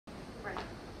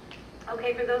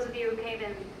Okay, for those of you who came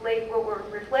in late, what we're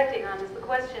reflecting on is the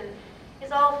question,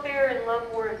 is all fair in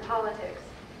love, war, and politics?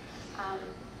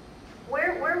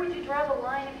 Where would you draw the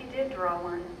line if you did draw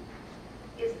one?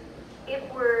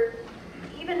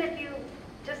 Even if you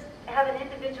just have an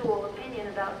individual opinion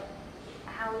about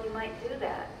how you might do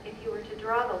that, if you were to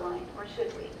draw the line, or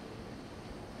should we?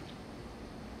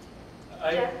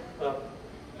 I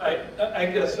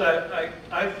guess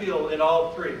I feel in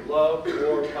all three, love,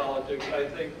 war, politics, I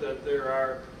think that there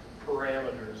are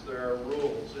parameters, there are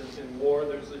rules. In war,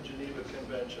 there's the Geneva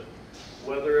Convention.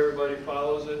 Whether everybody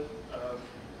follows it,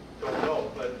 don't know,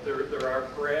 but there are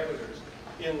parameters.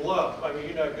 In love, I mean,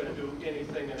 you're not going to do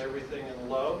anything and everything in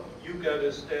love. You've got to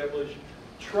establish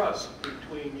trust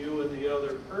between you and the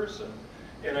other person.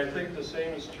 And I think the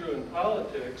same is true in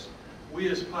politics. We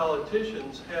as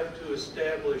politicians have to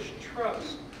establish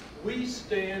trust. We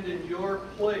stand in your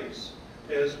place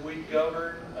as we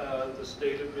govern the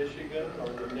state of Michigan or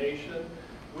the nation.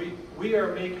 We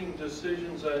are making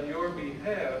decisions on your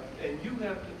behalf, and you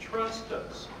have to trust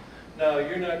us. Now,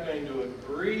 you're not going to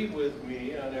agree with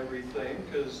me on everything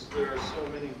because there are so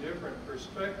many different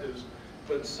perspectives,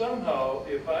 but somehow,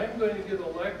 if I'm going to get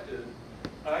elected,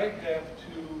 I have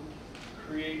to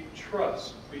create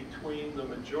trust between the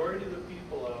majority of the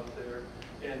people out there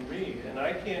and me. And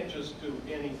I can't just do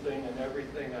anything and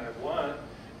everything I want,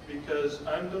 because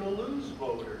I'm going to lose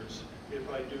voters if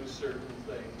I do certain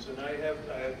things. And I have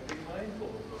to be mindful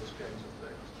of those kinds of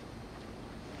things.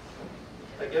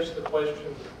 I guess the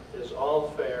question is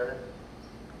all fair.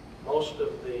 Most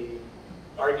of the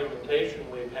argumentation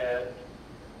we've had,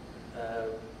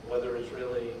 whether it's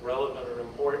really relevant or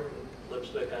important,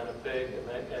 lipstick on a pig and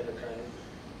that kind of thing,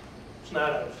 it's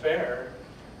not unfair,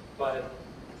 but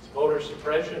voter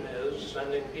suppression is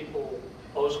sending people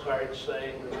postcards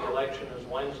saying that the election is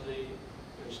Wednesday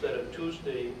instead of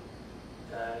Tuesday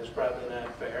is probably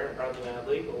not fair, probably not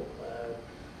legal.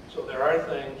 So there are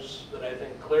things that I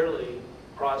think clearly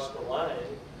cross the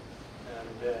line,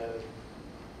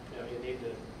 and you need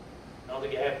to, I don't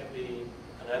think you have to be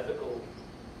an ethical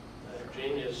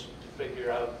genius to figure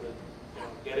out that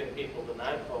getting people to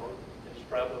not vote is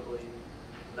probably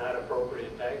not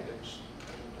appropriate tactics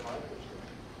in democracy.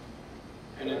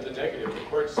 And in the negative, the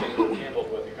courts seem to have handled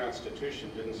what the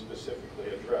Constitution didn't specifically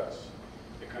address.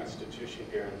 The Constitution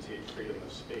guaranteed freedom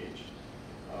of speech,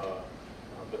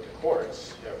 but the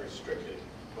courts have restricted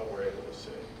what we're able to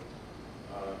say.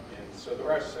 And so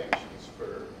there are sanctions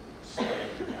for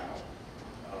slander now,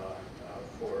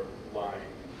 for lying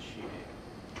and cheating.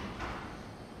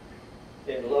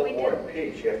 In love, war, and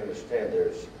peace, you have to understand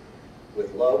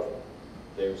with love,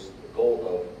 there's the goal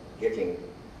of getting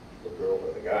the girl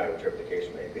or the guy, whichever the case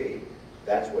may be.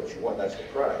 That's what you want, that's the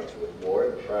prize. With war,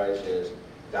 the prize is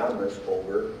dominance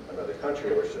over another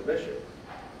country or submission.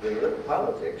 When you look at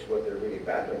politics, what they're really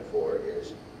battling for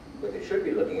is, what they should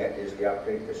be looking at is the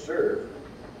opportunity to serve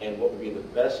and what would be the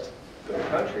best for the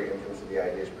country in terms of the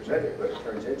ideas presented, but it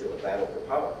turns into a battle for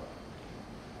power.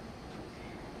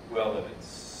 Well, and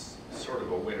it's sort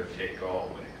of a winner-take-all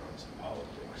when it comes to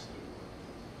politics.